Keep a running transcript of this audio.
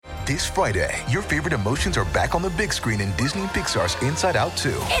This Friday, your favorite emotions are back on the big screen in Disney and Pixar's Inside Out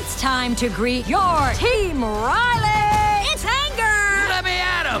 2. It's time to greet your Team Riley! It's anger! Let me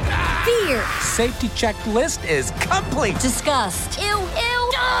at him! Fear! Safety checklist is complete! Disgust! Ew!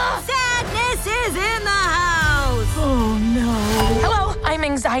 Sadness is in the house! Oh no! Hello, I'm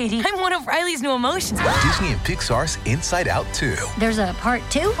anxiety. I'm one of Riley's new emotions. Disney and Pixar's Inside Out 2. There's a part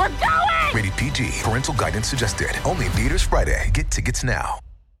 2? We're going! Rated PG. Parental guidance suggested. Only in theaters Friday. Get tickets now.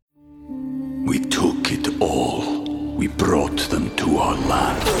 We took it all. We brought them to our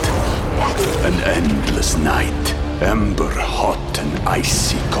land. An endless night, ember hot and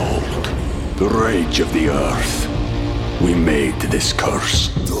icy cold. The rage of the earth. We made this curse.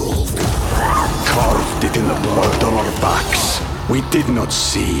 Carved it in the blood on our backs. We did not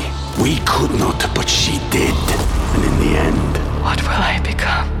see. We could not, but she did. And in the end... What will I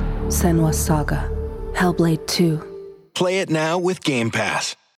become? Senua's Saga. Hellblade 2. Play it now with Game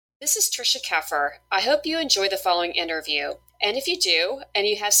Pass. This is Trisha Keffer. I hope you enjoy the following interview. And if you do, and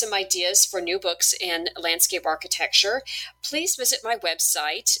you have some ideas for new books in landscape architecture, please visit my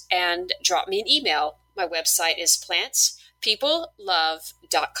website and drop me an email. My website is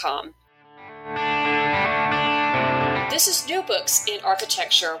plantspeoplelove.com. This is New Books in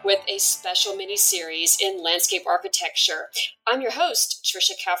Architecture with a special mini-series in landscape architecture. I'm your host,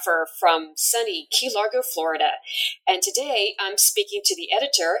 Trisha Keffer from sunny Key Largo, Florida. And today I'm speaking to the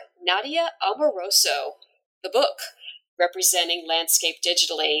editor, Nadia Amoroso. The book, Representing Landscape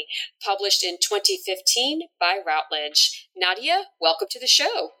Digitally, published in 2015 by Routledge. Nadia, welcome to the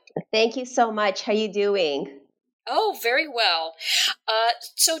show. Thank you so much. How are you doing? Oh, very well.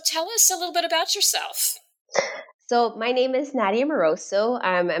 So tell us a little bit about yourself. So my name is Nadia Moroso.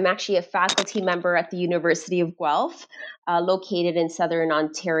 I'm actually a faculty member at the University of Guelph, located in Southern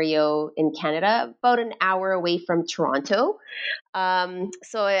Ontario in Canada, about an hour away from Toronto.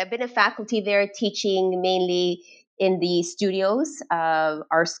 So I've been a faculty there teaching mainly in the studios.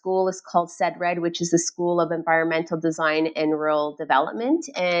 Our school is called CEDRED, which is the School of Environmental Design and Rural Development.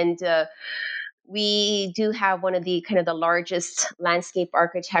 And we do have one of the kind of the largest landscape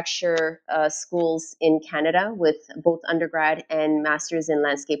architecture schools in Canada, with both undergrad and masters in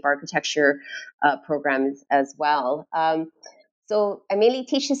landscape architecture programs as well. So I mainly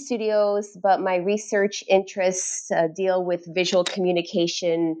teach in studios, but my research interests deal with visual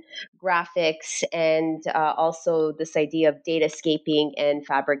communication, graphics, and also this idea of datascaping and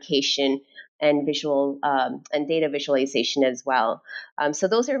fabrication and visual and data visualization as well. So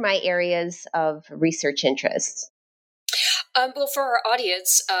those are my areas of research interest. Well, for our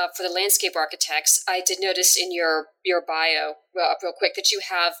audience, for the landscape architects, I did notice in your bio, real quick, that you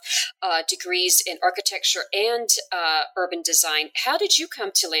have degrees in architecture and urban design. How did you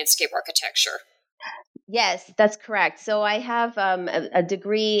come to landscape architecture? Yes, that's correct. So I have a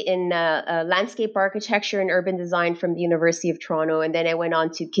degree in landscape architecture and urban design from the University of Toronto, and then I went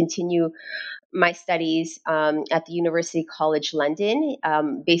on to continue my studies at the University College London,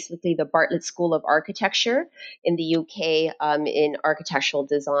 basically the Bartlett School of Architecture in the UK in architectural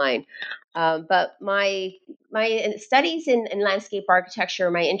design. But my studies in landscape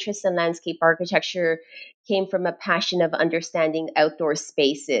architecture, my interest in landscape architecture came from a passion of understanding outdoor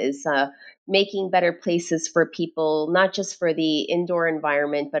spaces, making better places for people, not just for the indoor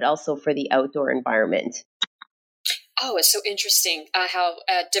environment, but also for the outdoor environment. Oh, it's so interesting how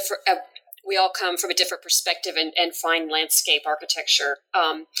different... we all come from a different perspective and find landscape architecture.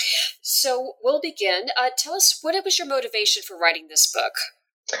 So we'll begin. Tell us, what was your motivation for writing this book?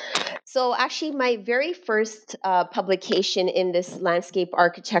 So actually, my very first publication in this landscape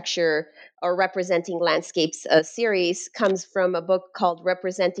architecture or Representing Landscapes series comes from a book called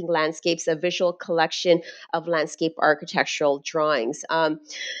Representing Landscapes, a visual collection of landscape architectural drawings.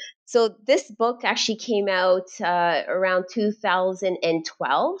 So this book actually came out around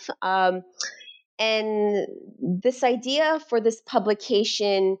 2012. And this idea for this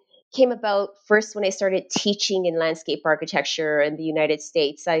publication came about first when I started teaching in landscape architecture in the United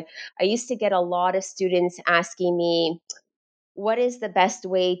States. I used to get a lot of students asking me, what is the best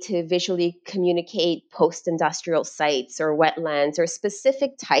way to visually communicate post-industrial sites or wetlands or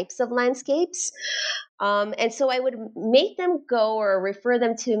specific types of landscapes? And so I would make them go or refer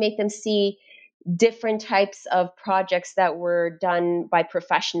them to make them see different types of projects that were done by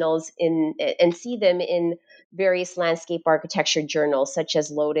professionals and see them in various landscape architecture journals such as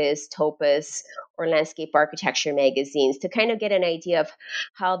Lotus, Topaz, or Landscape Architecture magazines to kind of get an idea of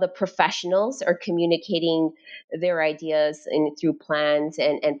how the professionals are communicating their ideas through plans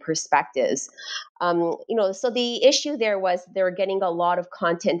and perspectives. So the issue there was they were getting a lot of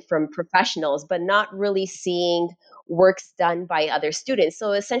content from professionals, but not really seeing works done by other students.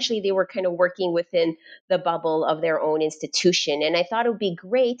 So essentially, they were kind of working within the bubble of their own institution. And I thought it would be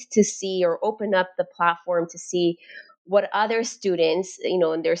great to see, or open up the platform to see what other students,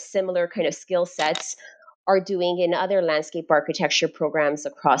 in their similar kind of skill sets, are doing in other landscape architecture programs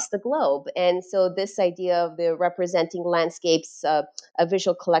across the globe. And so this idea of the representing landscapes, a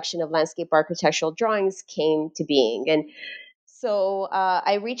visual collection of landscape architectural drawings, came to being. And so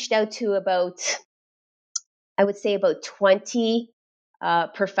I reached out to about 20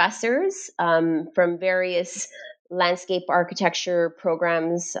 professors from various landscape architecture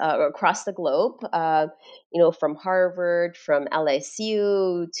programs across the globe, from Harvard, from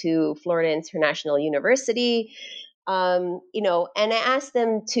LSU to Florida International University, and I asked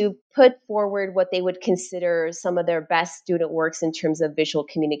them to put forward what they would consider some of their best student works in terms of visual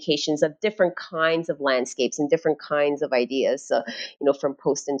communications of different kinds of landscapes and different kinds of ideas, from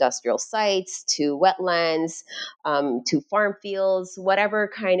post-industrial sites to wetlands, to farm fields, whatever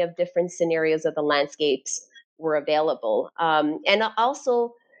kind of different scenarios of the landscapes were available, and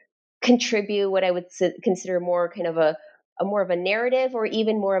also contribute what I would consider more kind of a more of a narrative, or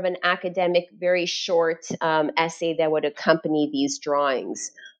even more of an academic, very short essay that would accompany these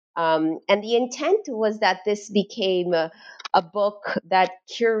drawings. And the intent was that this became a book that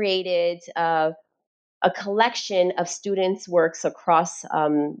curated a collection of students' works across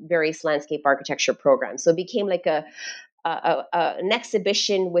various landscape architecture programs. So it became like an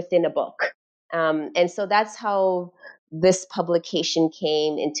exhibition within a book. And so that's how this publication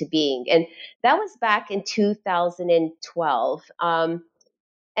came into being. And that was back in 2012. And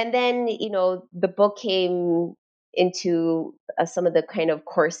then, the book came into some of the kind of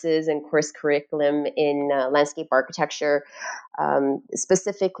courses and course curriculum in landscape architecture,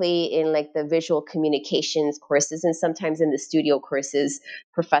 specifically in like the visual communications courses, and sometimes in the studio courses,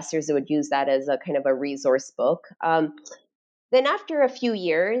 professors would use that as a kind of a resource book. Then after a few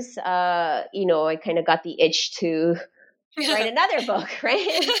years, I kind of got the itch to write another book,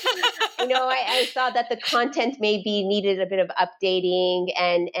 right? I saw that the content maybe needed a bit of updating,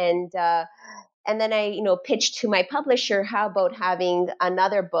 and then I, pitched to my publisher, how about having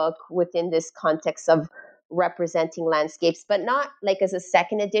another book within this context of representing landscapes, but not like as a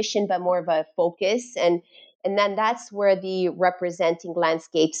second edition, but more of a focus. And then that's where the Representing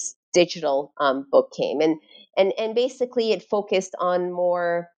Landscapes digital book came. And basically it focused on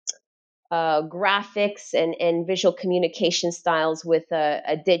more graphics and visual communication styles with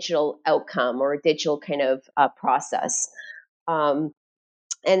a digital outcome, or a digital kind of process.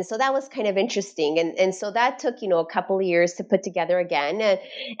 And so that was kind of interesting. And so that took, a couple of years to put together again,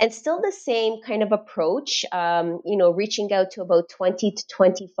 and still the same kind of approach, reaching out to about 20 to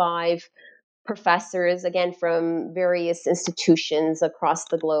 25 professors, again, from various institutions across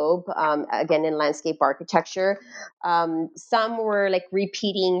the globe, again, in landscape architecture. Some were like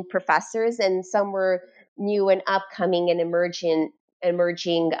repeating professors, and some were new and upcoming and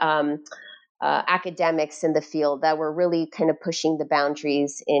emerging academics in the field that were really kind of pushing the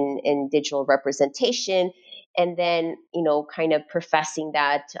boundaries in digital representation, and then, kind of professing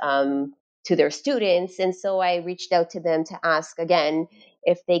that to their students. And so I reached out to them to ask again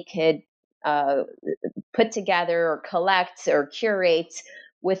if they could put together or collect or curate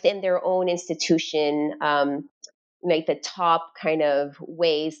within their own institution, like the top kind of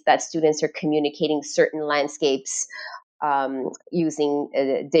ways that students are communicating certain landscapes using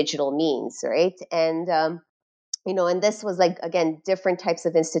digital means, right? And and this was like, again, different types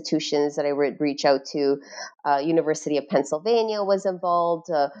of institutions that I would reach out to. University of Pennsylvania was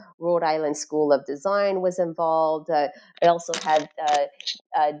involved. Rhode Island School of Design was involved. I also had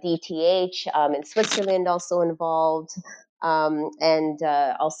DTH in Switzerland also involved. And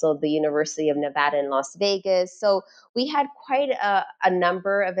also the University of Nevada in Las Vegas. So we had quite a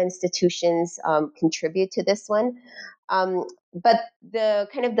number of institutions contribute to this one. But the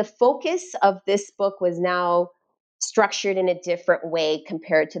kind of the focus of this book was now structured in a different way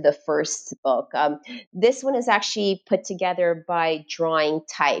compared to the first book. This one is actually put together by drawing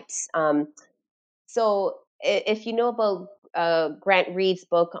types. So if you know about Grant Reed's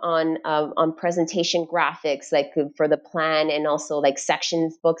book on presentation graphics, like for the plan, and also like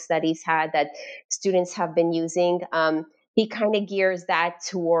sections books that he's had that students have been using, he kind of gears that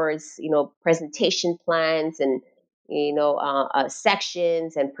towards, presentation plans and,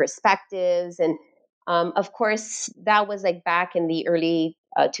 sections and perspectives. And of course, that was like back in the early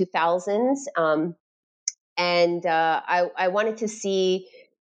 2000s. And I wanted to see,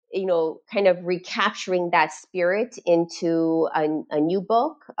 kind of recapturing that spirit into a new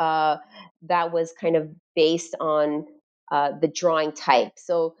book that was kind of based on the drawing type.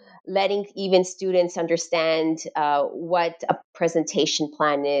 So letting even students understand what a presentation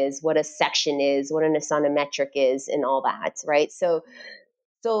plan is, what a section is, what an isonometric is, and all that, right? So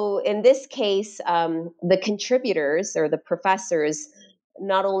in this case, the contributors or the professors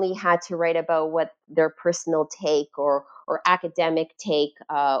not only had to write about what their personal take or academic take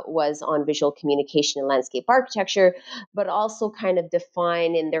was on visual communication and landscape architecture, but also kind of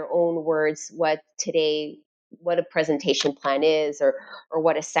define in their own words what a presentation plan is, or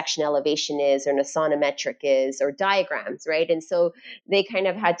what a section elevation is, or an isonometric is, or diagrams, right? And so they kind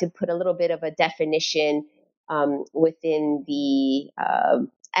of had to put a little bit of a definition within the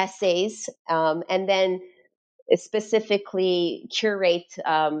essays, and then specifically curate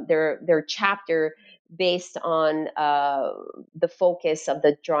their chapter based on the focus of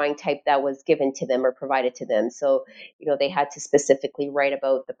the drawing type that was given to them or provided to them. So, they had to specifically write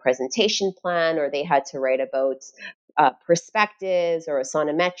about the presentation plan, or they had to write about perspectives or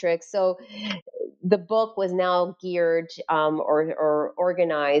isonometrics. So the book was now geared or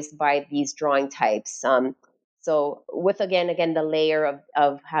organized by these drawing types. So with again the layer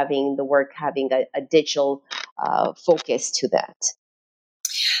of having the work having a digital focus to that.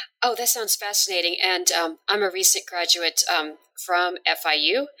 Oh, that sounds fascinating. And I'm a recent graduate from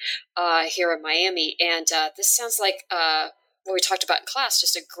FIU here in Miami. And this sounds like what we talked about in class,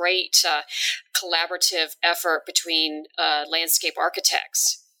 just a great collaborative effort between landscape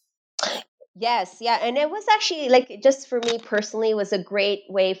architects. Yes, yeah. And it was actually, like, just for me personally, it was a great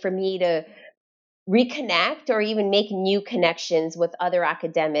way for me to reconnect or even make new connections with other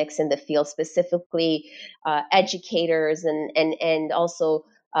academics in the field, specifically educators and also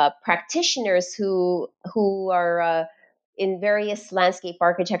practitioners who are in various landscape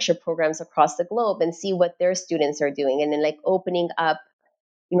architecture programs across the globe, and see what their students are doing, and then like opening up,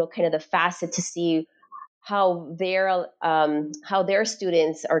 kind of the facet to see how their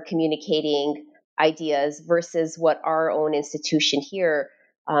students are communicating ideas versus what our own institution here,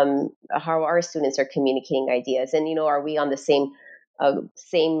 how our students are communicating ideas. And, are we on the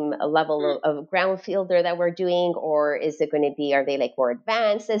same level of ground fielder that we're doing, or is it going to be, are they like more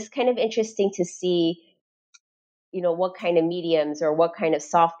advanced? It's kind of interesting to see, what kind of mediums or what kind of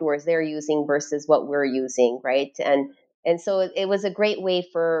softwares they're using versus what we're using, right? And so it was a great way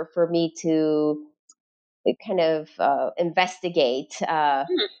for me to kind of investigate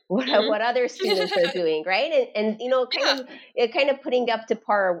what other students are doing, right? And kind of putting up to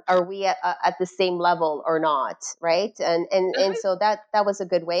par, are we at the same level or not, right? And so that was a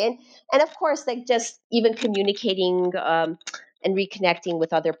good way, and of course, like, just even communicating and reconnecting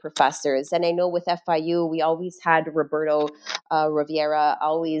with other professors. And I know with FIU, we always had Roberto Riviera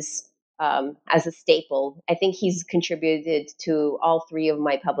always as a staple. I think he's contributed to all three of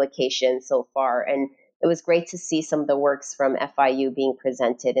my publications so far, and it was great to see some of the works from FIU being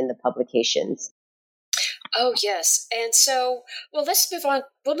presented in the publications. Oh, yes. And so, well, let's move on.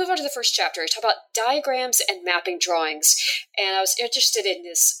 We'll move on to the first chapter. Talk about diagrams and mapping drawings. And I was interested in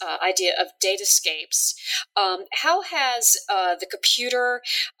this idea of datascapes. How has the computer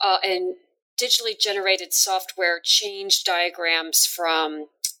and digitally generated software changed diagrams from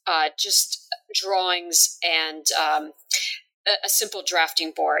just drawings and a simple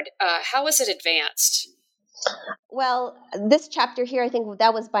drafting board? How is it advanced? Well, this chapter here, I think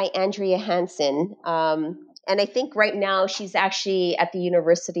that was by Andrea Hansen. And I think right now she's actually at the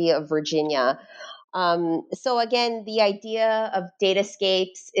University of Virginia. So again, the idea of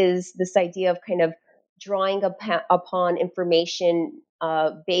datascapes is this idea of kind of drawing upon information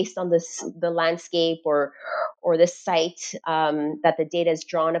based on the landscape or the site that the data is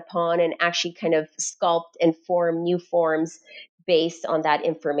drawn upon, and actually kind of sculpt and form new forms based on that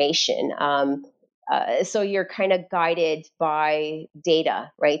information. So you're kind of guided by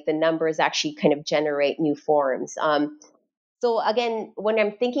data, right? The numbers actually kind of generate new forms. So again, when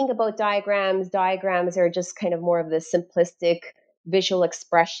I'm thinking about diagrams are just kind of more of the simplistic visual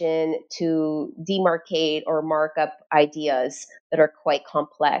expression to demarcate or mark up ideas that are quite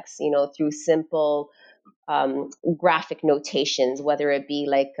complex, through simple graphic notations, whether it be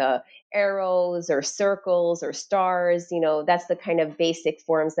like arrows or circles or stars. That's the kind of basic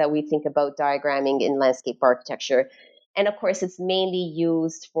forms that we think about diagramming in landscape architecture. And of course, it's mainly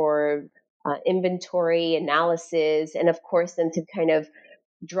used for inventory analysis, and of course, then to kind of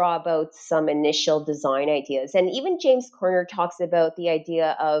draw about some initial design ideas. And even James Corner talks about the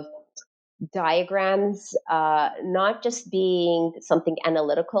idea of diagrams not just being something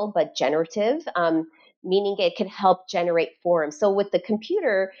analytical, but generative, meaning it could help generate forms. So with the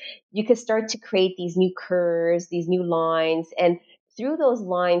computer, you could start to create these new curves, these new lines, and through those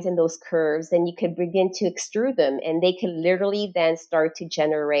lines and those curves, then you could begin to extrude them, and they could literally then start to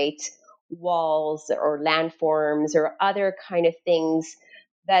generate walls or landforms or other kind of things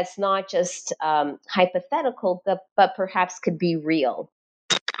that's not just hypothetical, but perhaps could be real.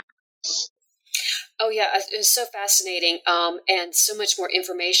 Oh, yeah, it's so fascinating, and so much more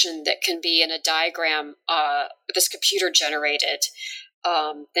information that can be in a diagram that's computer generated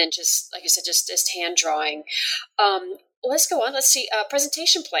than just, like you said, just hand drawing. Let's go on. Let's see,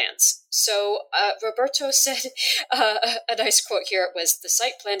 presentation plans. So Roberto said a nice quote here. It was, "The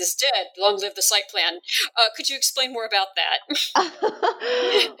site plan is dead. Long live the site plan." Could you explain more about that?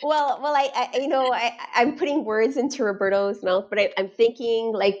 well, I'm putting words into Roberto's mouth, but I'm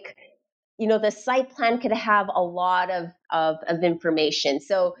thinking like, the site plan could have a lot of information.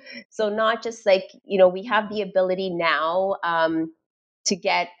 So not just like, we have the ability now to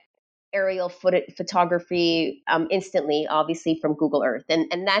get aerial photography instantly, obviously from Google Earth.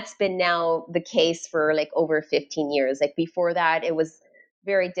 And that's been now the case for like over 15 years. Like before that, it was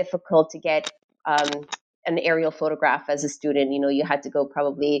very difficult to get an aerial photograph as a student. You had to go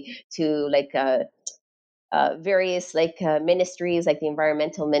probably to like various ministries, like the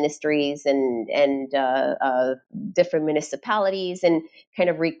environmental ministries and different municipalities, and kind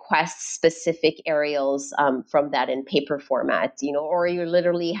of request specific aerials from that in paper format, or you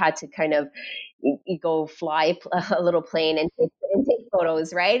literally had to kind of you go fly a little plane and take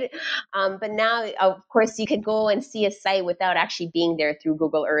photos, right? But now, of course, you could go and see a site without actually being there through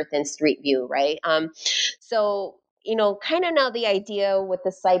Google Earth and Street View, right? So kind of now the idea with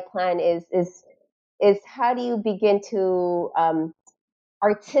the site plan is how do you begin to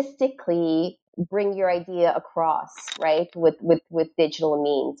artistically bring your idea across, right? With digital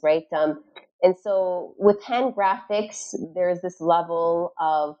means, right? And so with hand graphics, there's this level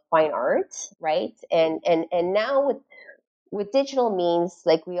of fine art, right? And now with digital means,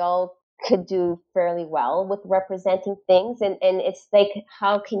 like we all could do fairly well with representing things, and it's like,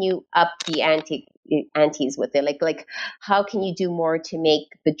 how can you up the antes with it? Like how can you do more to make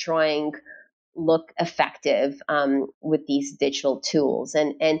the drawing look effective with these digital tools,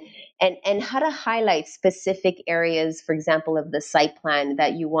 and how to highlight specific areas, for example, of the site plan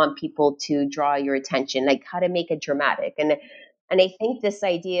that you want people to draw your attention, like how to make it dramatic. And I think this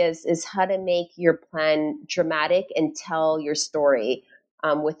idea is how to make your plan dramatic and tell your story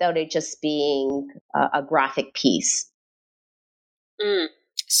without it just being a graphic piece.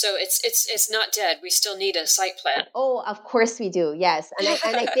 So it's not dead. We still need a site plan. Oh, of course we do. Yes, and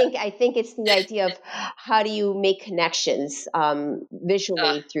I think it's the idea of how do you make connections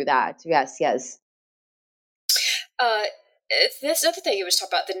visually through that. Yes. This other thing he was talking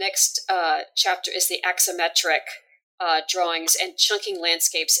about. The next chapter is the axometric drawings and chunking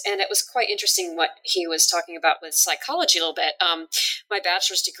landscapes, and it was quite interesting what he was talking about with psychology a little bit. My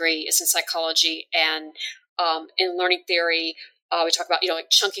bachelor's degree is in psychology, and in learning theory. We talk about, like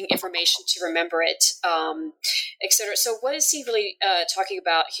chunking information to remember it, et cetera. So what is he really talking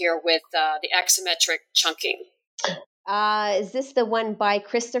about here with the axometric chunking? Is this the one by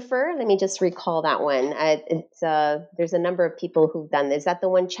Christopher? Let me just recall that one. There's a number of people who've done this. Is that the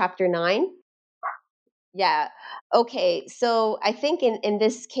one, chapter 9? Yeah. Okay. So I think in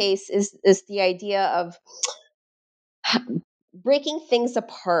this case is the idea of breaking things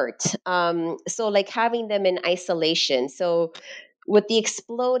apart. So like having them in isolation. So with the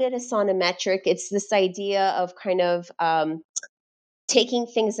exploded isonometric, it's this idea of kind of taking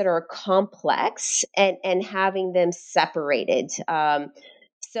things that are complex and having them separated.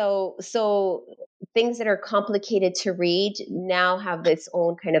 So things that are complicated to read now have its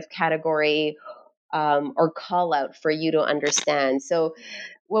own kind of category or call out for you to understand. So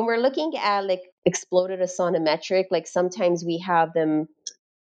when we're looking at like exploded isonometric, like sometimes we have them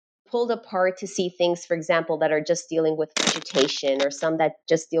pulled apart to see things, for example, that are just dealing with vegetation, or some that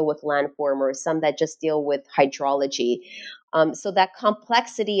just deal with landform, or some that just deal with hydrology. So that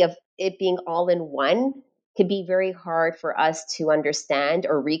complexity of it being all in one can be very hard for us to understand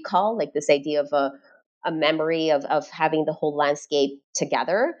or recall, like this idea of a memory of having the whole landscape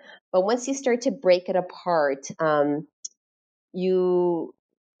together. But once you start to break it apart, you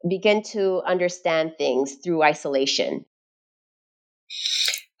begin to understand things through isolation.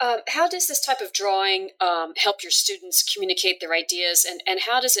 How does this type of drawing help your students communicate their ideas, and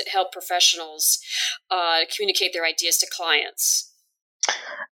how does it help professionals communicate their ideas to clients?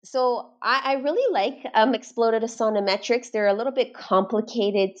 So I really like exploded isonometrics. They're a little bit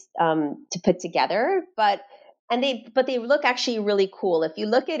complicated to put together, but they look actually really cool. If you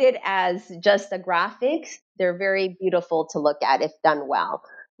look at it as just a graphic, they're very beautiful to look at if done well,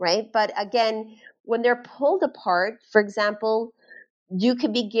 right? But again, when they're pulled apart, for example, you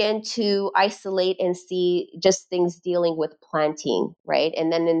could begin to isolate and see just things dealing with planting, right?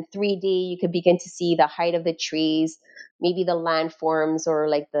 And then in 3D, you could begin to see the height of the trees, maybe the landforms or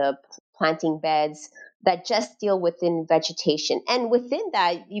like the planting beds that just deal within vegetation. And within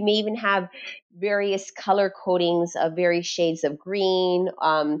that, you may even have various color codings of various shades of green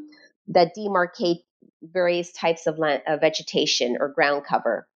that demarcate various types of vegetation or ground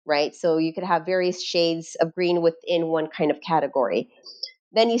cover, right? So you could have various shades of green within one kind of category.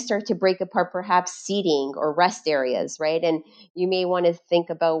 Then you start to break apart perhaps seating or rest areas, right? And you may want to think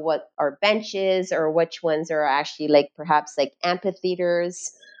about what are benches or which ones are actually like perhaps like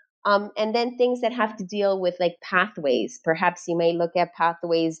amphitheaters. And then things that have to deal with like pathways. Perhaps you may look at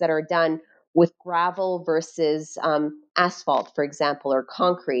pathways that are done with gravel versus asphalt, for example, or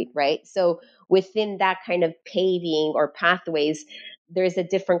concrete, right? So within that kind of paving or pathways, there's a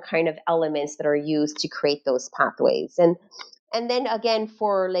different kind of elements that are used to create those pathways. And then again,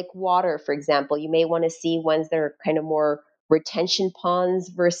 for like water, for example, you may want to see ones that are kind of more retention ponds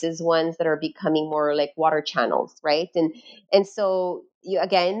versus ones that are becoming more like water channels, right? And so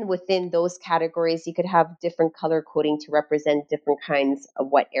again, within those categories, you could have different color coding to represent different kinds of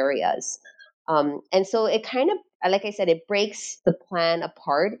wet areas. And so it kind of, like I said, it breaks the plan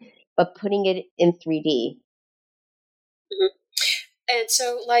apart, but putting it in 3D. Mm-hmm. And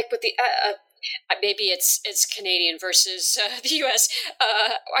so, like with the maybe it's Canadian versus the U.S.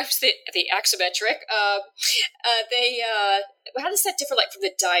 The axometric. How does that differ, like from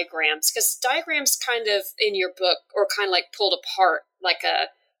the diagrams? Because diagrams, kind of in your book, are kind of like pulled apart, like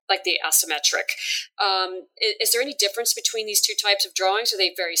the asymmetric. Is there any difference between these two types of drawings? Or are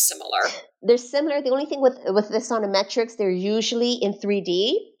they very similar? They're similar. The only thing with the sonometrics, they're usually in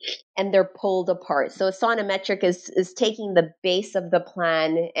 3D and they're pulled apart. So a sonometric is taking the base of the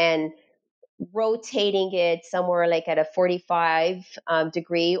plan and rotating it somewhere like at a 45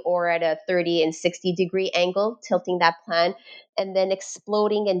 degree or at a 30 and 60 degree angle, tilting that plan, and then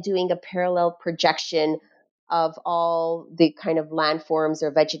exploding and doing a parallel projection of all the kind of landforms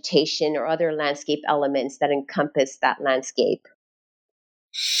or vegetation or other landscape elements that encompass that landscape.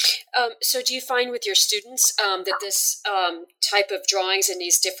 So do you find with your students that this type of drawings in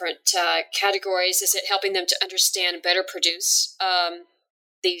these different categories, is it helping them to understand and better produce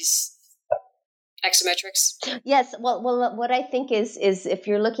these axometrics? Yes. Well, what I think is if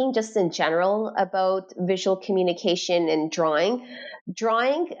you're looking just in general about visual communication and drawing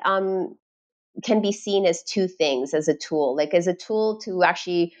can be seen as two things, as a tool, like as a tool to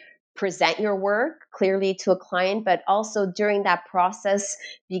actually present your work clearly to a client, but also during that process,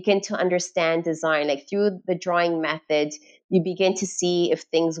 begin to understand design. Like through the drawing method, you begin to see if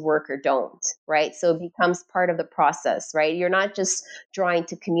things work or don't, right? So it becomes part of the process, right? You're not just drawing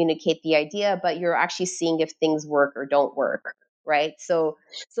to communicate the idea, but you're actually seeing if things work or don't work, right? So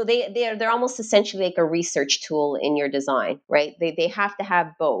they're almost essentially like a research tool in your design, right? They have to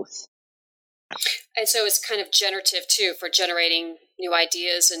have both. And so it's kind of generative too, for generating new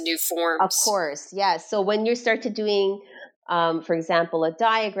ideas and new forms. Of course, yeah. So when you start to doing, for example, a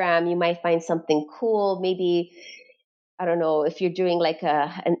diagram, you might find something cool. Maybe, I don't know, if you're doing like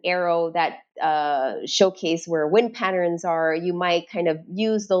an arrow that showcase where wind patterns are, you might kind of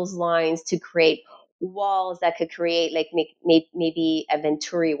use those lines to create walls that could create like maybe a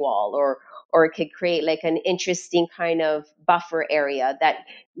Venturi wall, or it could create like an interesting kind of buffer area that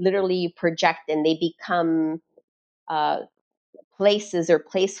literally you project and they become places or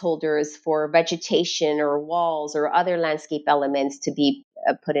placeholders for vegetation or walls or other landscape elements to be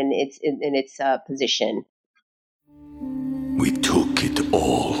put in its position. We took it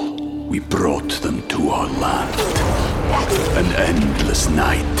all. We brought them to our land. An endless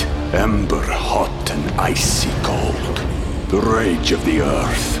night, ember hot and icy cold. The rage of the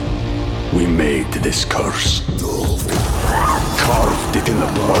earth. We made this curse. Carved it in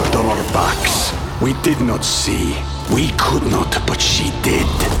the blood on our backs. We did not see. We could not, but she did.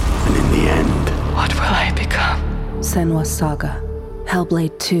 And in the end, What will I become? Senua's Saga.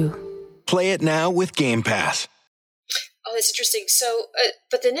 Hellblade 2. Play it now with Game Pass. Oh, that's interesting. So,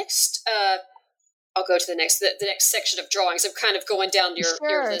 but the next, I'll go to the next section of drawings. I'm kind of going down your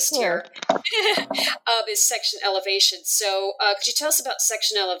list here. Is section elevation. So, could you tell us about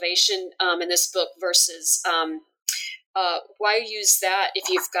section elevation in this book versus why use that if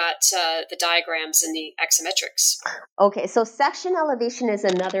you've got the diagrams and the axometrics? Okay, so section elevation is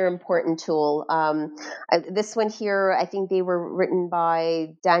another important tool. This one here, I think they were written by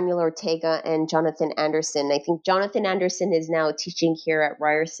Daniel Ortega and Jonathan Anderson. I think Jonathan Anderson is now teaching here at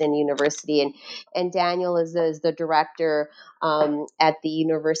Ryerson University, and Daniel is the director at the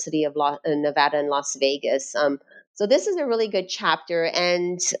University of Nevada in Las Vegas. So this is a really good chapter,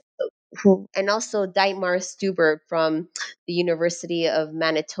 and also Dietmar Stubert from the University of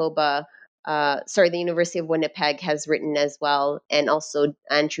Manitoba, the University of Winnipeg has written as well, and also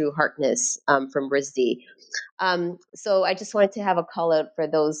Andrew Harkness from RISD. So I just wanted to have a call out for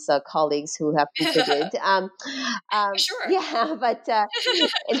those colleagues who have contributed. Sure. Yeah, but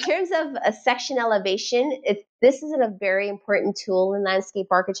in terms of a section elevation, this is a very important tool in landscape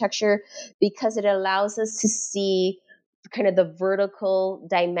architecture because it allows us to see kind of the vertical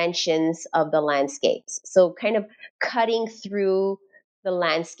dimensions of the landscapes. So kind of cutting through the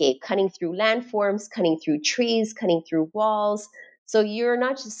landscape, cutting through landforms, cutting through trees, cutting through walls. So you're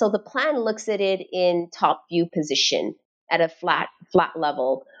not just, so the plan looks at it in top view position at a flat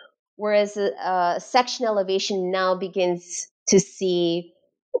level, whereas a section elevation now begins to see,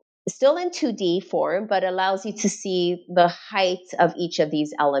 still in 2D form, but allows you to see the height of each of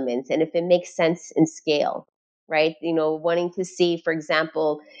these elements and if it makes sense in scale, right? Wanting to see, for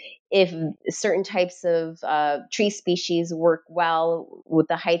example, if certain types of tree species work well with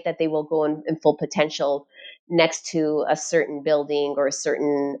the height that they will go in full potential next to a certain building or a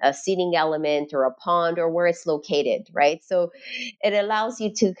certain seating element or a pond or where it's located, right? So it allows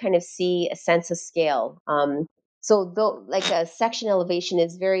you to kind of see a sense of scale. So like a section elevation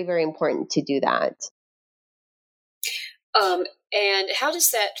is very, very important to do that. And how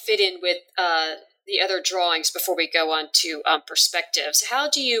does that fit in with the other drawings before we go on to perspectives? How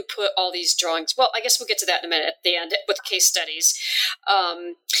do you put all these drawings? Well, I guess we'll get to that in a minute at the end with case studies.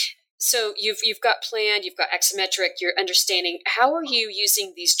 So you've got plan, you've got axiometric, you're understanding. How are you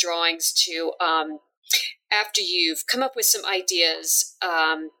using these drawings to, after you've come up with some ideas,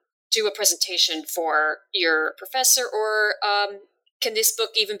 do a presentation for your professor, or can this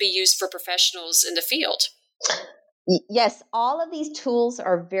book even be used for professionals in the field? Yes, all of these tools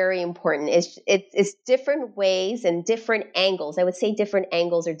are very important. It's different ways and different angles. I would say different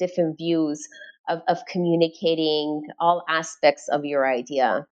angles or different views of communicating all aspects of your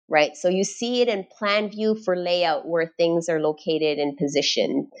idea, right? So you see it in plan view for layout where things are located and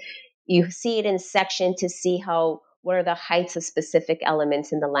positioned. You see it in section to see what are the heights of specific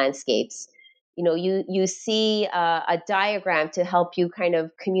elements in the landscapes. You see a diagram to help you kind of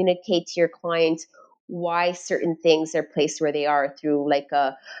communicate to your client why certain things are placed where they are through like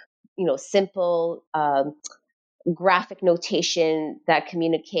a simple graphic notation that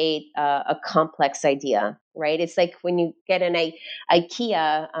communicate a complex idea, right? It's like when you get an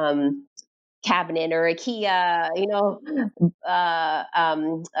IKEA cabinet or IKEA,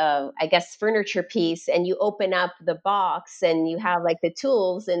 I guess furniture piece, and you open up the box and you have like the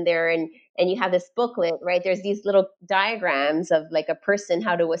tools in there, and you have this booklet, right? There's these little diagrams of like a person,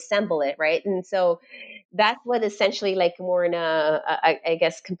 how to assemble it, right? And so that's what essentially, like more in I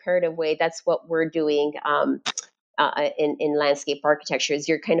guess comparative way, that's what we're doing in landscape architecture. Is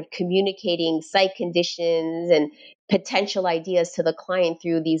you're kind of communicating site conditions and potential ideas to the client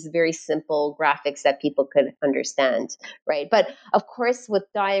through these very simple graphics that people could understand, right? But of course, with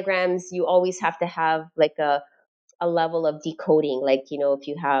diagrams, you always have to have like a level of decoding, like, if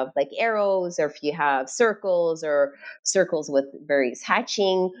you have like arrows, or if you have circles, or circles with various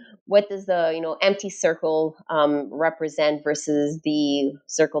hatching, what does the, empty circle represent versus the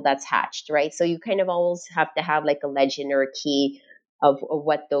circle that's hatched, right? So you kind of always have to have like a legend or a key of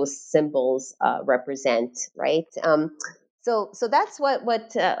what those symbols represent, right? So that's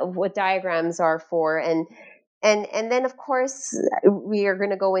what diagrams are for. And then, of course, we are going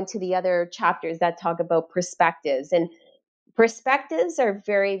to go into the other chapters that talk about perspectives. And perspectives are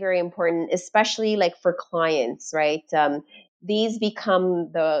very, very important, especially like for clients, right? These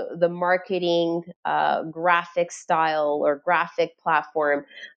become the marketing graphic style or graphic platform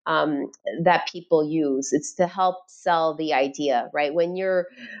that people use. It's to help sell the idea, right? When you're,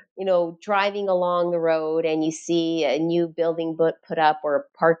 driving along the road and you see a new building put up or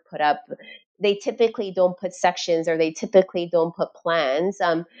a park put up, they typically don't put sections, or they typically don't put plans.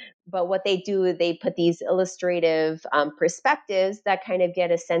 But what they do, they put these illustrative perspectives that kind of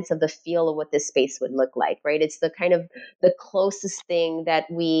get a sense of the feel of what this space would look like, right? It's the kind of the closest thing that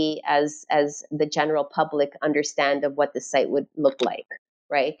we as the general public understand of what the site would look like,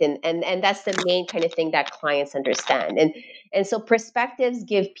 right? And that's the main kind of thing that clients understand. And so perspectives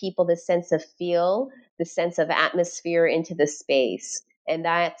give people the sense of feel, the sense of atmosphere into the space. And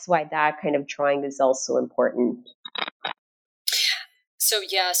that's why that kind of drawing is also important. So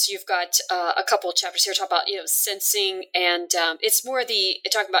yes, you've got a couple of chapters here talking about sensing, and it's more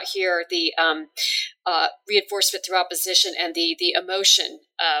talking about here the reinforcement through opposition and the emotion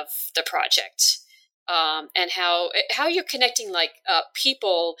of the project. and how you're connecting like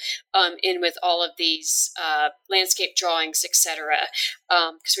people in with all of these landscape drawings, etc.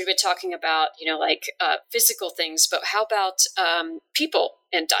 Because we've been talking about like physical things, but how about people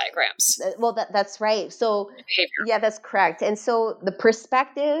and diagrams? Well, that's right. So Behavior. yeah, that's correct. And so the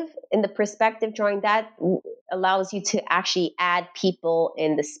perspective drawing, that allows you to actually add people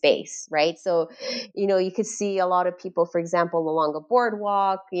in the space, right? So, you could see a lot of people, for example, along a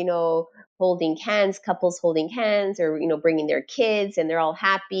boardwalk, holding hands, couples holding hands, or, bringing their kids, and they're all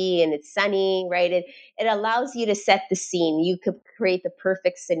happy and it's sunny, right? It allows you to set the scene. You could create the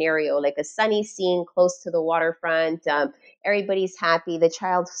perfect scenario, like a sunny scene close to the waterfront. Everybody's happy. The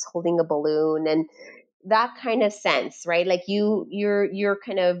child's holding a balloon, and that kind of sense, right? Like you're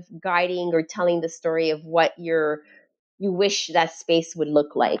kind of guiding or telling the story of what you wish that space would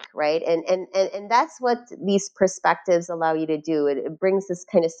look like, right? And that's what these perspectives allow you to do. It brings this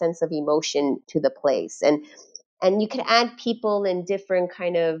kind of sense of emotion to the place, and you can add people in different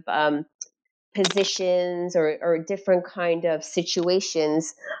kind of positions or different kind of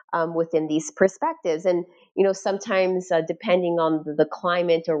situations within these perspectives. And sometimes depending on the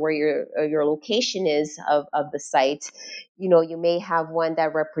climate or where your location is of the site, you may have one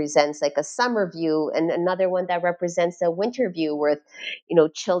that represents like a summer view and another one that represents a winter view with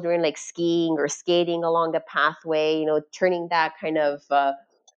children like skiing or skating along the pathway, turning that kind of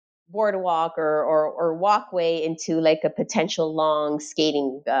boardwalk or walkway into like a potential long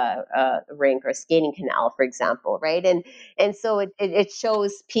skating rink or skating canal, for example, right? And so it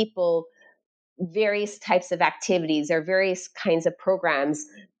shows people various types of activities or various kinds of programs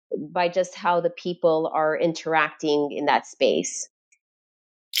by just how the people are interacting in that space.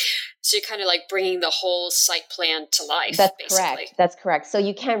 So you're kind of like bringing the whole site plan to life. That's basically. correct. That's correct. So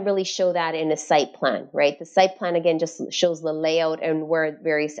you can't really show that in a site plan, right? The site plan, again, just shows the layout and where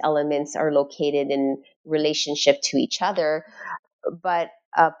various elements are located in relationship to each other. But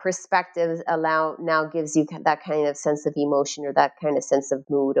perspectives now gives you that kind of sense of emotion or that kind of sense of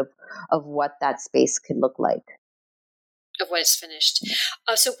mood of what that space could look like. Of what is finished.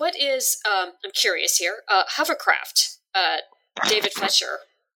 So what is, I'm curious here, hovercraft, David Fletcher.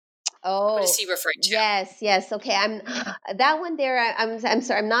 Oh, what is he referring to? Yes. Okay, that one there. I'm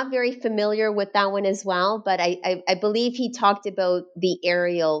sorry, I'm not very familiar with that one as well. But I believe he talked about the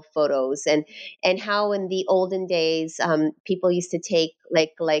aerial photos and how in the olden days people used to take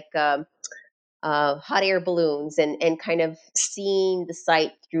like hot air balloons and kind of seeing the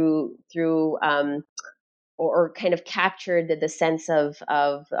site through or kind of captured the sense of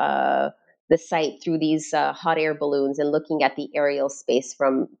the site through these hot air balloons and looking at the aerial space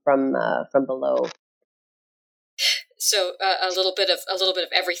from below. So a little bit of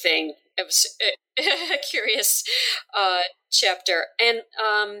everything. It was a curious chapter. And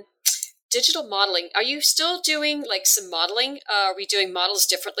digital modeling. Are you still doing like some modeling? Are we doing models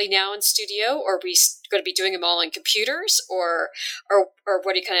differently now in studio, or are we going to be doing them all in computers, or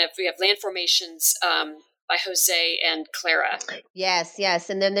what do you kind of? We have land formations. By Jose and Clara. Yes.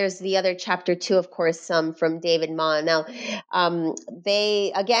 And then there's the other chapter too, of course, from David Ma. Now,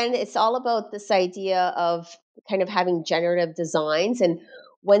 it's all about this idea of kind of having generative designs. And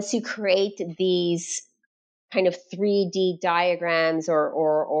once you create these kind of 3D diagrams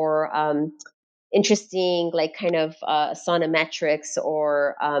or interesting, like kind of sonometrics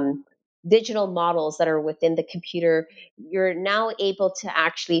or digital models that are within the computer, you're now able to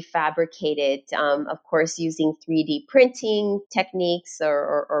actually fabricate it, of course, using 3D printing techniques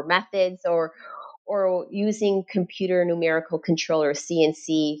or methods or using computer numerical control or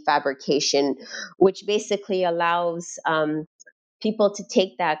CNC fabrication, which basically allows people to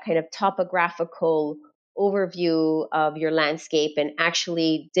take that kind of topographical overview of your landscape and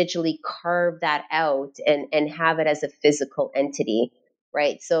actually digitally carve that out and have it as a physical entity.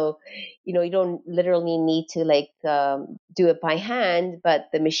 Right. So, you don't literally need to do it by hand, but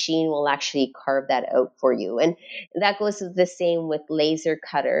the machine will actually carve that out for you. And that goes the same with laser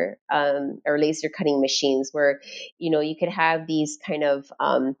cutter or laser cutting machines where, you could have these kind of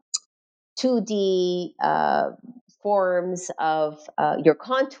 2D forms of your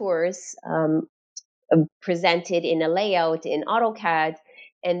contours presented in a layout in AutoCAD.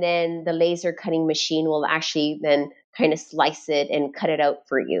 And then the laser cutting machine will actually then kind of slice it and cut it out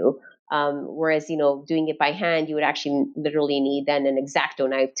for you. Whereas, doing it by hand, you would actually literally need then an X-Acto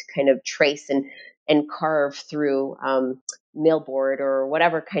knife to kind of trace and carve through millboard or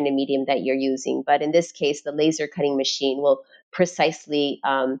whatever kind of medium that you're using. But in this case, the laser cutting machine will precisely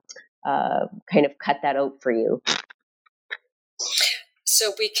kind of cut that out for you.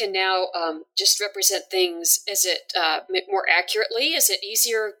 So we can now just represent things. Is it more accurately? Is it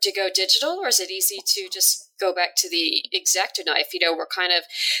easier to go digital, or is it easy to just go back to the X-Acto knife? We're kind of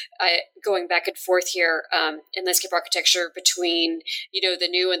going back and forth here in landscape architecture between, the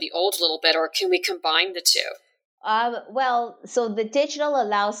new and the old a little bit, or can we combine the two? Well, so the digital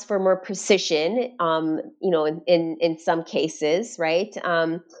allows for more precision, in some cases, right?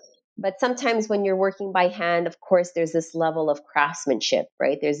 But sometimes when you're working by hand, of course, there's this level of craftsmanship,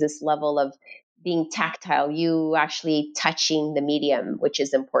 right? There's this level of being tactile, you actually touching the medium, which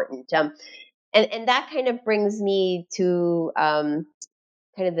is important. And that kind of brings me to kind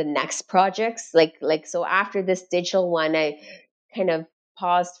of the next projects. So after this digital one, I kind of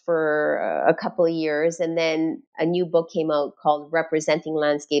paused for a couple of years, and then a new book came out called Representing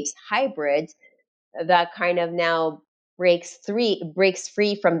Landscapes Hybrid that kind of now breaks free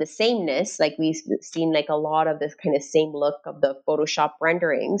from the sameness. Like we've seen like a lot of this kind of same look of the Photoshop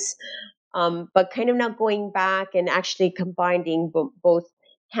renderings, but kind of now going back and actually combining both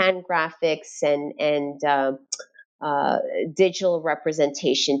hand graphics and digital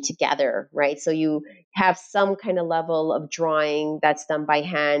representation together, right? So you have some kind of level of drawing that's done by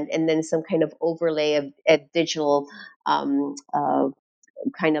hand, and then some kind of overlay of digital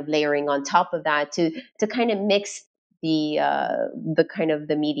kind of layering on top of that to kind of mix the kind of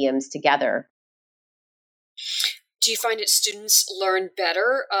the mediums together. Do you find that students learn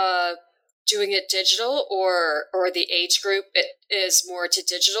better doing it digital, or the age group is more to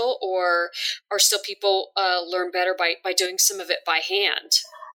digital, or still people learn better by doing some of it by hand?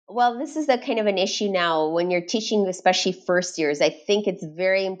 Well, this is a kind of an issue now when you're teaching, especially first years. I think it's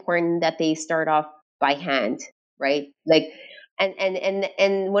very important that they start off by hand, right? Like,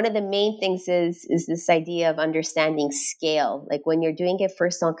 and one of the main things is this idea of understanding scale. Like when you're doing it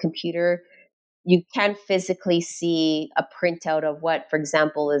first on computer, you can physically see a printout of what, for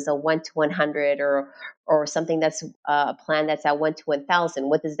example, is a 1 to 100 or something that's a plan that's at 1 to 1,000.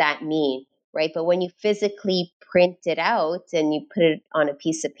 What does that mean, right? But when you physically print it out and you put it on a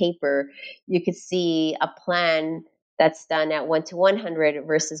piece of paper, you could see a plan that's done at 1 to 100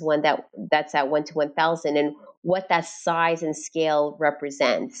 versus one that's at 1 to 1,000, and what that size and scale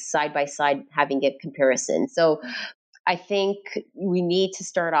represents side by side, having a comparison. So I think we need to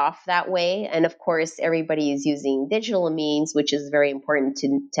start off that way. And of course, everybody is using digital means, which is very important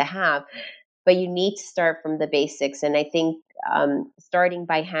to have, but you need to start from the basics. And I think starting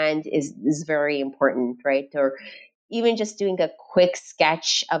by hand is very important, right? Or even just doing a quick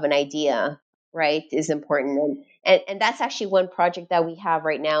sketch of an idea, right, is important. And that's actually one project that we have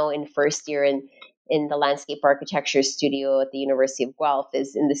right now in first year in the landscape architecture studio at the University of Guelph.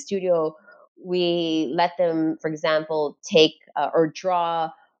 Is in the studio, we let them, for example, take or draw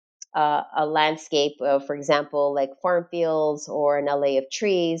a landscape, for example, like farm fields or an alley of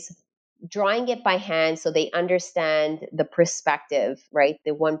trees, drawing it by hand so they understand the perspective, right?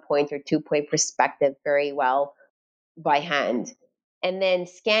 The 1 point or 2 point perspective very well by hand. And then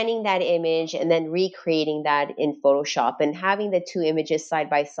scanning that image and then recreating that in Photoshop and having the two images side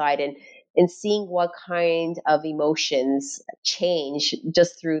by side and seeing what kind of emotions change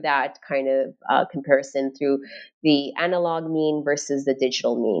just through that kind of comparison through the analog mean versus the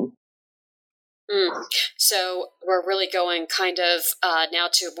digital mean. So we're really going kind of now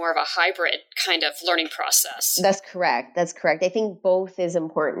to more of a hybrid kind of learning process. That's correct. I think both is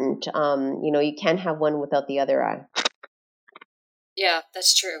important. You can't have one without the other. Yeah,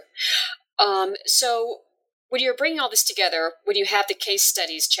 that's true. So when you're bringing all this together, when you have the case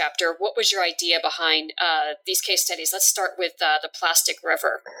studies chapter, what was your idea behind these case studies? Let's start with the Plastic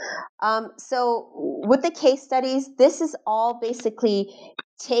River. So with the case studies, this is all basically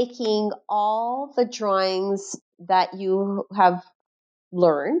taking all the drawings that you have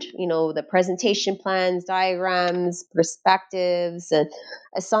learned, the presentation plans, diagrams, perspectives, and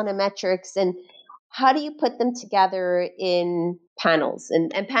isonometrics, and how do you put them together in panels?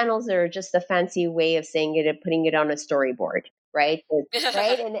 And panels are just a fancy way of saying it and putting it on a storyboard, right?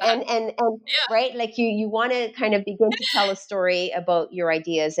 Right? And yeah. Right? Like you want to kind of begin to tell a story about your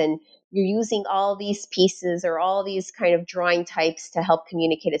ideas, and you're using all these pieces or all these kind of drawing types to help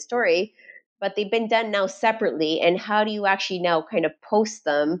communicate a story, but they've been done now separately. And how do you actually now kind of post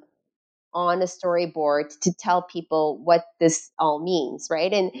them on a storyboard to tell people what this all means,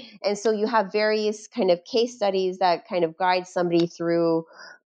 right? And so you have various kind of case studies that kind of guide somebody through,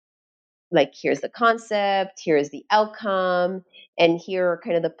 like, here's the concept, here's the outcome, and here are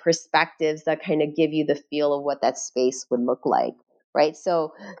kind of the perspectives that kind of give you the feel of what that space would look like, right?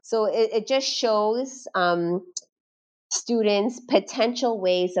 So it just shows students potential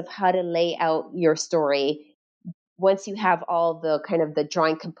ways of how to lay out your story once you have all the kind of the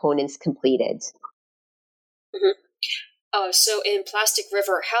drawing components completed. Mm-hmm. So in Plastic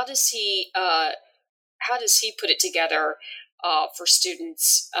River, how does he put it together for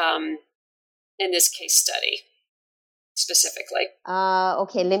students in this case study specifically?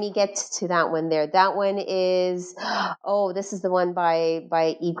 Okay, let me get to that one there. That one is, this is the one by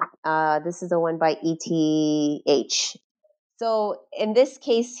ETH. So in this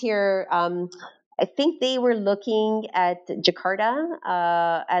case here, I think they were looking at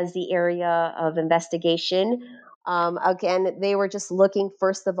Jakarta as the area of investigation. Again, they were just looking,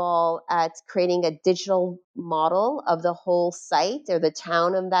 first of all, at creating a digital model of the whole site or the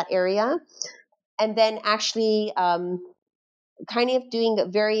town of that area. And then actually kind of doing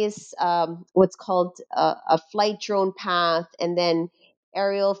various, what's called a flight drone path, and then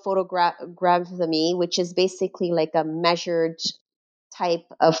aerial photogrammetry, which is basically like a measured type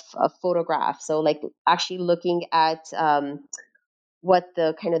of photograph. So like actually looking at what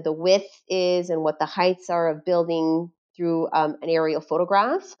the kind of the width is and what the heights are of building through an aerial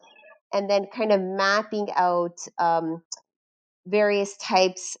photograph, and then kind of mapping out various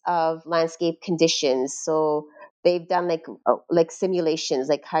types of landscape conditions. So they've done like simulations,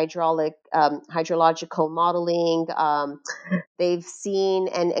 like hydrological modeling. They've seen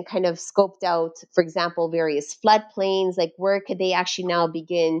and kind of scoped out, for example, various floodplains, like where could they actually now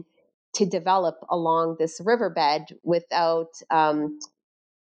begin to develop along this riverbed without kind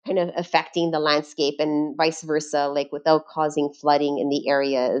of affecting the landscape, and vice versa, like without causing flooding in the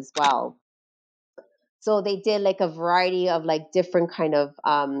area as well. So they did like a variety of like different kind of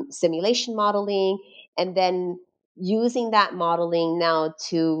simulation modeling, and then using that modeling now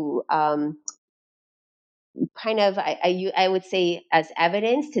to kind of, I would say, as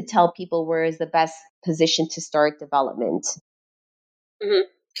evidence to tell people where is the best position to start development. Mm-hmm.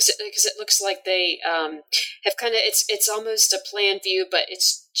 Because it looks like they have kind of, it's almost a plan view, but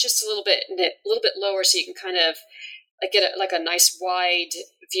it's just a little bit lower, so you can kind of like get a nice wide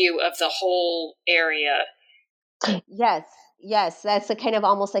view of the whole area. Yes, that's a kind of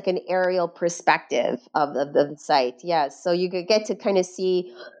almost like an aerial perspective of the site. Yes, so you could get to kind of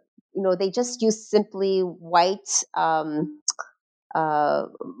see, they just use simply white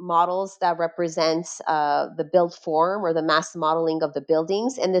models that represent the build form or the mass modeling of the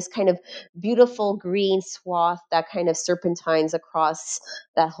buildings, and this kind of beautiful green swath that kind of serpentines across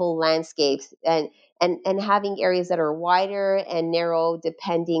that whole landscape, and having areas that are wider and narrow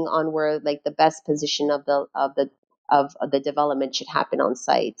depending on where like the best position of the development should happen on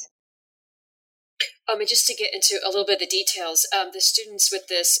site. And just to get into a little bit of the details, the students with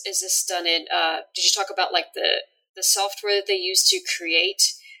this, is this done in, did you talk about like the software that they use to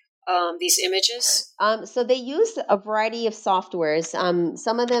create these images? So they use a variety of softwares.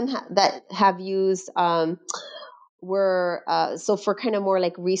 Some of them that have used were, so for kind of more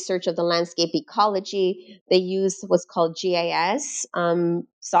like research of the landscape ecology, they use what's called GIS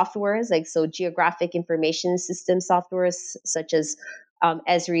softwares, like so geographic information system softwares such as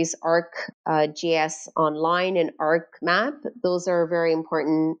Esri's ArcGIS Online and ArcMap. Those are very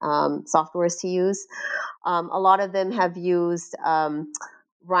important softwares to use. A lot of them have used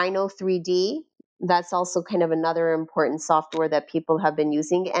Rhino 3D. That's also kind of another important software that people have been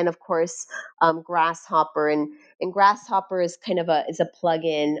using, and of course, Grasshopper. And Grasshopper is kind of a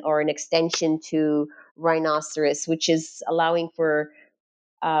plugin or an extension to Rhinoceros, which is allowing for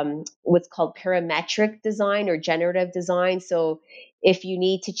what's called parametric design or generative design. So if you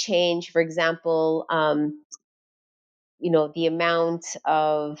need to change, for example, the amount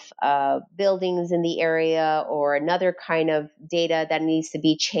of buildings in the area or another kind of data that needs to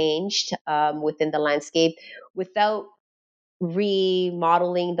be changed within the landscape, without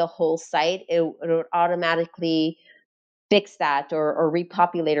remodeling the whole site, it would automatically fix that or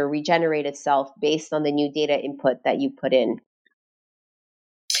repopulate or regenerate itself based on the new data input that you put in.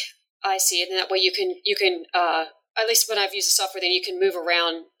 I see. And that way you can at least when I've used the software, then you can move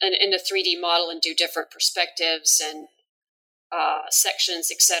around in a 3D model and do different perspectives and sections,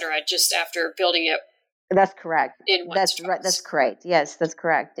 etc. just after building it. That's correct. That's right. That's correct. Yes, that's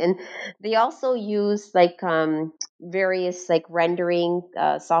correct. And they also use like various like rendering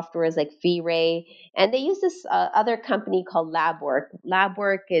softwares like V-Ray, and they use this other company called LabWork.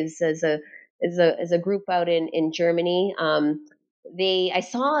 LabWork is a group out in Germany. I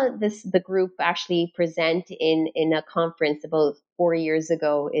saw the group actually present in a conference about 4 years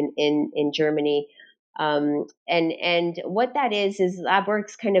ago in Germany. And what that is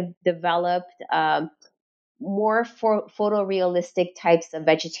LabWorks kind of developed more photorealistic types of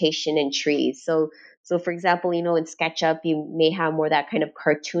vegetation and trees. So for example, in SketchUp, you may have more that kind of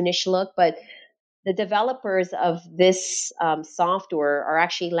cartoonish look, but the developers of this software are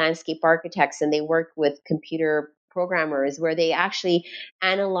actually landscape architects, and they work with computer programmers where they actually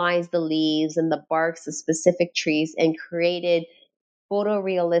analyze the leaves and the barks of specific trees and created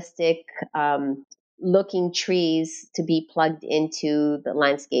photorealistic looking trees to be plugged into the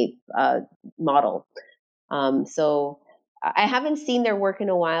landscape model. So I haven't seen their work in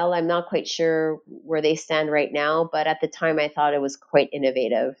a while. I'm not quite sure where they stand right now, but at the time I thought it was quite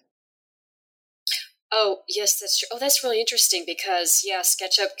innovative. Oh, yes, that's true. Oh, that's really interesting because, yeah,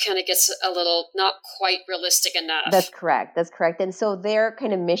 SketchUp kind of gets a little not quite realistic enough. That's correct. And so their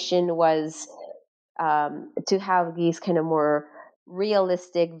kind of mission was to have these kind of more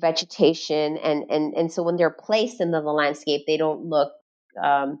realistic vegetation. And so when they're placed in the landscape, they don't look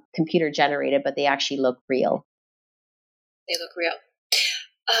computer generated, but they actually look real. They look real.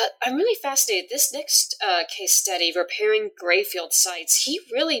 I'm really fascinated. This next case study, Repairing Grayfield Sites, he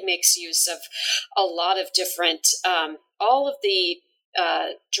really makes use of a lot of different, all of the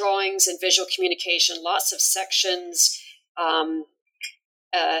drawings and visual communication, lots of sections,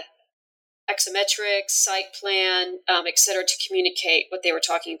 axiometrics, site plan, et cetera, to communicate what they were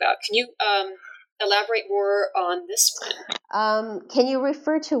talking about. Can you elaborate more on this one? Can you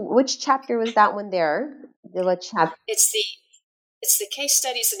refer to which chapter was that one there? What chapter? It's the case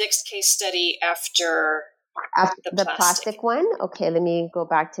study. It's the next case study after the plastic one. Okay, let me go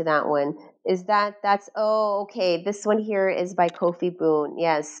back to that one. Okay. This one here is by Kofi Boone.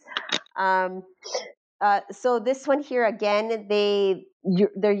 Yes. So this one here again,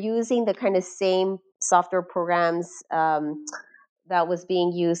 they're using the kind of same software programs that was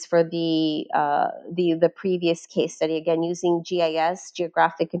being used for the previous case study. Again, using GIS,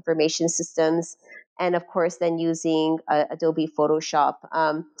 Geographic Information Systems. And of course, then using Adobe Photoshop.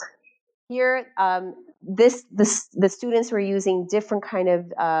 Here, the students were using different kind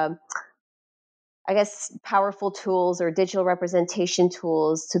of, powerful tools or digital representation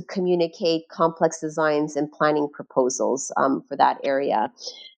tools to communicate complex designs and planning proposals for that area.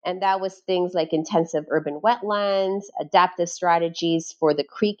 And that was things like intensive urban wetlands, adaptive strategies for the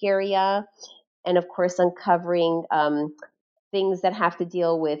creek area, and of course, uncovering things that have to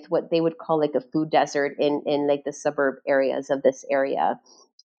deal with what they would call like a food desert in like the suburb areas of this area.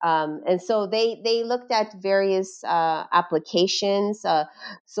 And so they looked at various applications.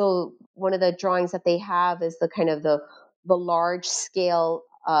 So one of the drawings that they have is the kind of the large scale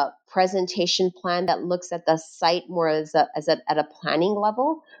presentation plan that looks at the site more as at a planning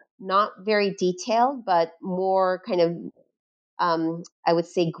level, not very detailed, but more kind of I would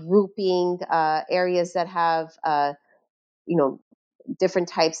say grouping areas that have different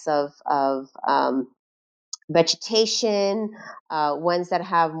types of vegetation, ones that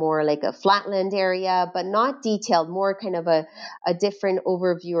have more like a flatland area, but not detailed, more kind of a different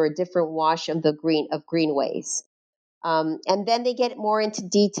overview or a different wash of greenways. And then they get more into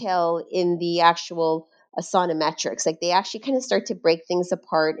detail in the actual sonometrics. Like they actually kind of start to break things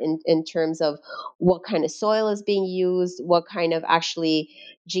apart in terms of what kind of soil is being used, what kind of actually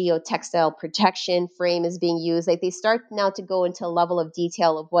geotextile protection frame is being used. Like they start now to go into a level of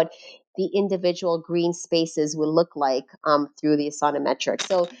detail of what the individual green spaces will look like through the sonometrics.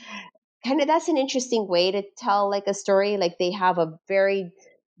 So kind of that's an interesting way to tell like a story. Like they have a very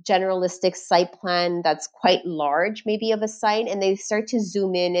generalistic site plan that's quite large, maybe of a site, and they start to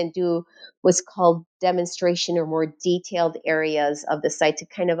zoom in and do what's called demonstration or more detailed areas of the site to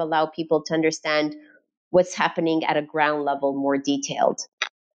kind of allow people to understand what's happening at a ground level more detailed.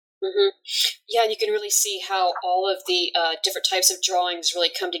 Mm-hmm. Yeah, and you can really see how all of the different types of drawings really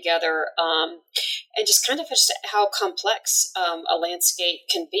come together, and just kind of how complex a landscape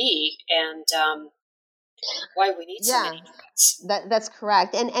can be, and why we need so many. That's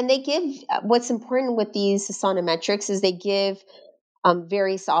correct. And they give, what's important with these sonometrics is they give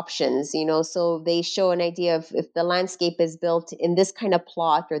various options, so they show an idea of if the landscape is built in this kind of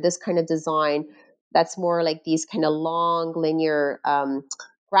plot or this kind of design, that's more like these kind of long linear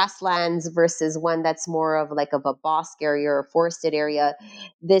grasslands versus one that's more of a bosque area or forested area.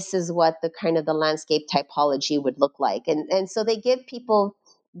 This is what the kind of the landscape typology would look like. And so they give people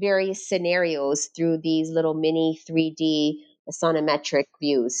various scenarios through these little mini 3D sonometric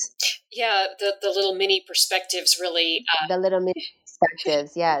views. Yeah, the little mini perspectives really. The little mini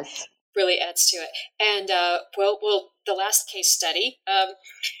perspectives, yes. Really adds to it. And the last case study,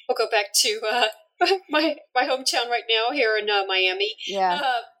 we'll go back to my hometown right now here in Miami,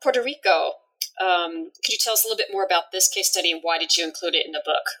 Puerto Rico. Could you tell us a little bit more about this case study and why did you include it in the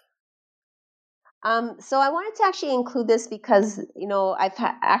book? So I wanted to actually include this because,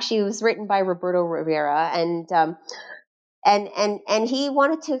 it was written by Roberto Rivera, and And he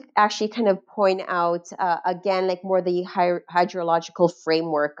wanted to actually kind of point out again, like more the hydrological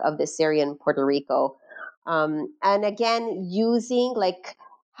framework of this area in Puerto Rico, and again using like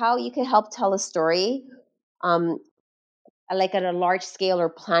how you can help tell a story, um, like at a large scale or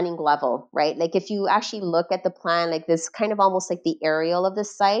planning level, right? Like if you actually look at the plan, like this kind of almost like the aerial of the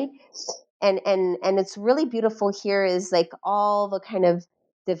site, and it's really beautiful here is like all the kind of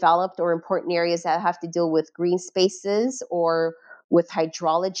developed or important areas that have to deal with green spaces or with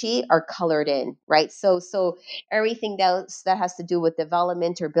hydrology are colored in, right? So everything else that has to do with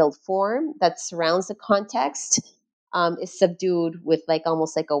development or built form that surrounds the context is subdued with like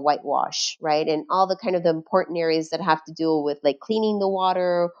almost like a whitewash, right? And all the kind of the important areas that have to do with like cleaning the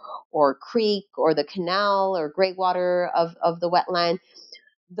water or creek or the canal or gray water of the wetland,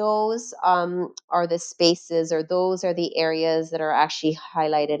 those are the spaces, or those are the areas that are actually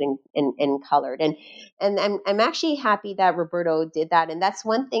highlighted and colored. And I'm actually happy that Roberto did that. And that's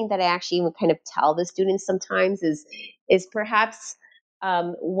one thing that I actually even kind of tell the students sometimes is perhaps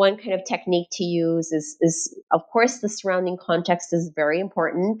one kind of technique to use is of course the surrounding context is very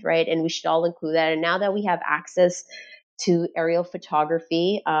important, right? And we should all include that. And now that we have access to aerial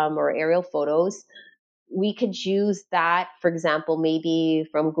photography or aerial photos, we could use that, for example, maybe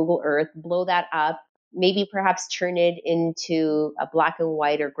from Google Earth, blow that up, maybe perhaps turn it into a black and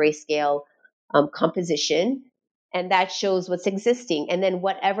white or grayscale composition. And that shows what's existing. And then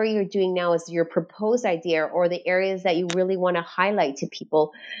whatever you're doing now is your proposed idea or the areas that you really want to highlight to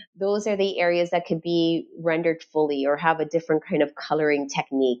people. Those are the areas that could be rendered fully or have a different kind of coloring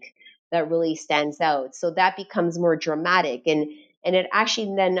technique that really stands out. So that becomes more dramatic, and it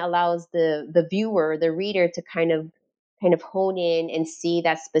actually then allows the viewer, the reader, to kind of hone in and see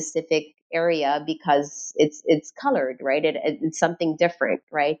that specific area because it's colored, right? It's something different,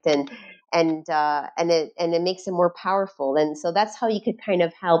 right? And it makes it more powerful. And so that's how you could kind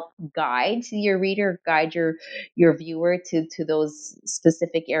of help guide your reader, guide your viewer to those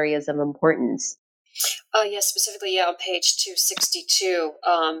specific areas of importance. Yes, specifically, on page 262,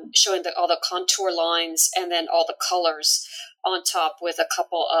 showing all the contour lines and then all the colors on top with a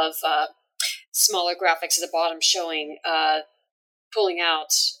couple of smaller graphics at the bottom showing, pulling out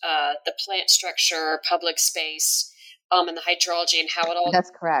the plant structure, public space, and the hydrology and how it all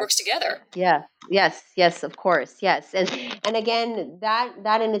That's correct. works together. Yeah. Yes, of course. Yes. And again,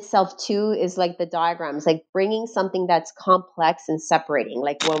 that in itself too is like the diagrams, like bringing something that's complex and separating,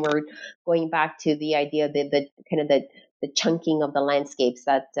 like when we're going back to the idea of the kind of the chunking of the landscapes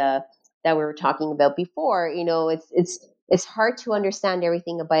that we were talking about before. It's hard to understand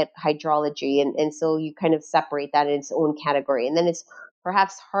everything about hydrology, and so you kind of separate that in its own category. And then it's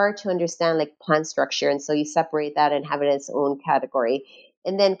perhaps hard to understand like plant structure, and so you separate that and have it in its own category.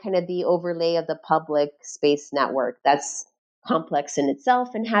 And then kind of the overlay of the public space network, that's complex in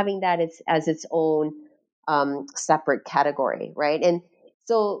itself, and having that as its own separate category, right? And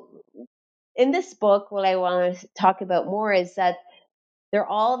so in this book, what I want to talk about more is that there are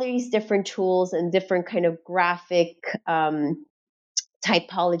all these different tools and different kind of graphic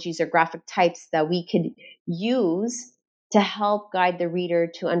typologies or graphic types that we could use to help guide the reader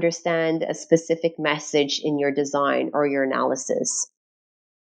to understand a specific message in your design or your analysis.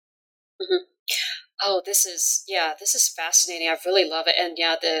 Mm-hmm. Oh, this is fascinating. I really love it. And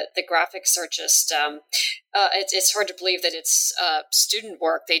yeah, the graphics are just, it's hard to believe that it's student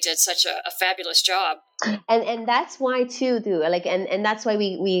work. They did such a fabulous job. And that's why too, and that's why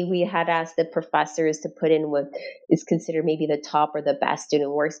we had asked the professors to put in what is considered maybe the top or the best student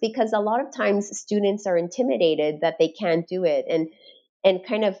works, because a lot of times students are intimidated that they can't do it, and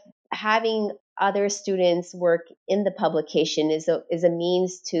kind of having other students work in the publication is a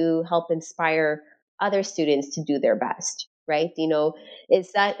means to help inspire other students to do their best, right?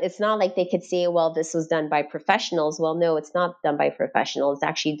 It's not like they could say, well, this was done by professionals. Well, no, it's not done by professionals. It's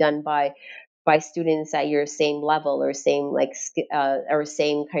actually done by students at your same level or same or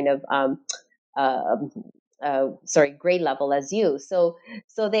same kind of grade level as you. So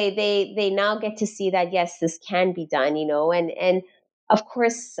they now get to see that, yes, this can be done, and of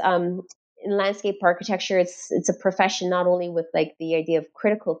course, in landscape architecture, it's a profession not only with like the idea of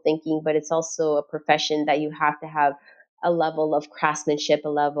critical thinking, but it's also a profession that you have to have a level of craftsmanship, a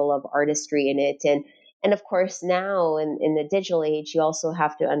level of artistry in it. And of course, now in the digital age, you also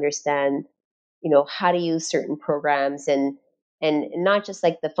have to understand, how to use certain programs and not just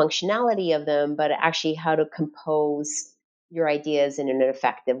like the functionality of them, but actually how to compose your ideas in an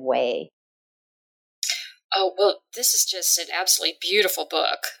effective way. Oh, well, this is just an absolutely beautiful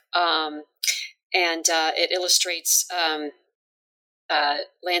book. And it illustrates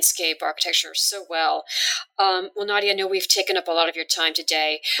landscape architecture so well. Well, Nadia, I know we've taken up a lot of your time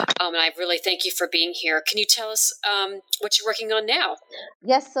today, and I really thank you for being here. Can you tell us what you're working on now?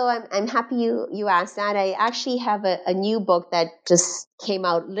 Yes, so I'm happy you asked that. I actually have a new book that just came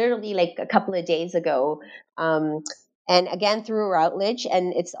out literally like a couple of days ago. And again, through Routledge,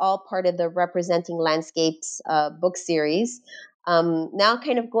 and it's all part of the Representing Landscapes book series. Now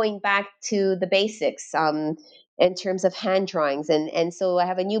kind of going back to the basics in terms of hand drawings. And so I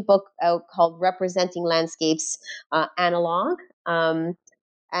have a new book out called Representing Landscapes Analog. And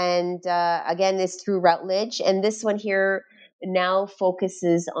again, it's through Routledge. And this one here now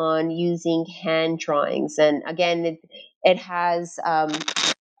focuses on using hand drawings. And again, it has...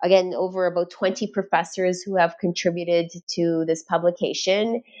 again, over about 20 professors who have contributed to this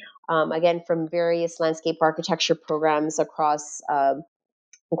publication, again, from various landscape architecture programs across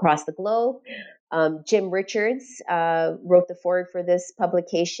the globe. Jim Richards wrote the foreword for this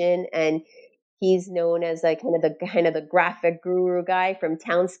publication, and he's known as like kind of the graphic guru guy from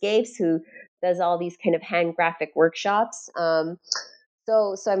Townscapes, who does all these kind of hand graphic workshops.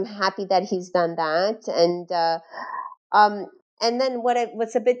 So I'm happy that he's done that, and then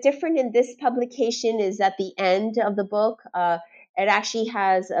what's a bit different in this publication is at the end of the book, it actually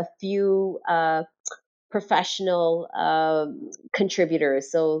has a few professional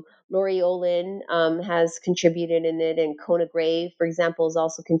contributors. So Laurie Olin has contributed in it, and Kona Gray, for example, has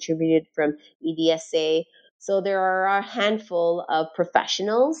also contributed from EDSA. So there are a handful of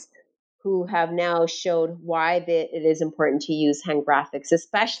professionals who have now showed why it is important to use hand graphics,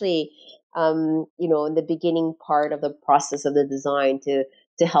 especially in the beginning part of the process of the design to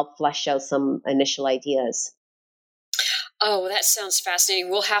help flesh out some initial ideas. Oh, that sounds fascinating.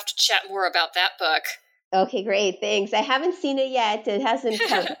 We'll have to chat more about that book. Okay, great. Thanks. I haven't seen it yet. It hasn't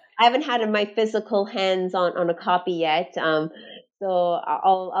I haven't had my physical hands on a copy yet. So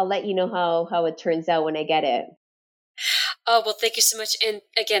I'll let you know how it turns out when I get it. Oh, well, thank you so much. And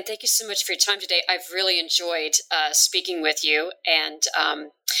again, thank you so much for your time today. I've really enjoyed speaking with you, and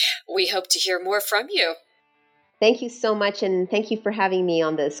we hope to hear more from you. Thank you so much, and thank you for having me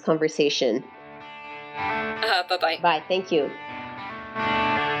on this conversation. Bye-bye. Bye. Thank you.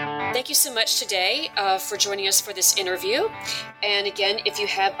 Thank you so much today for joining us for this interview. And again, if you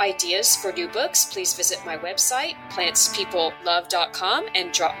have ideas for new books, please visit my website, plantspeoplelove.com,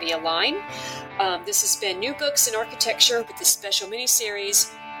 and drop me a line. This has been New Books in Architecture with this special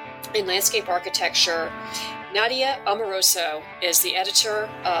mini-series in landscape architecture. Nadia Amoroso is the editor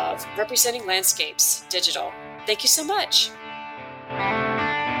of Representing Landscapes Digital. Thank you so much.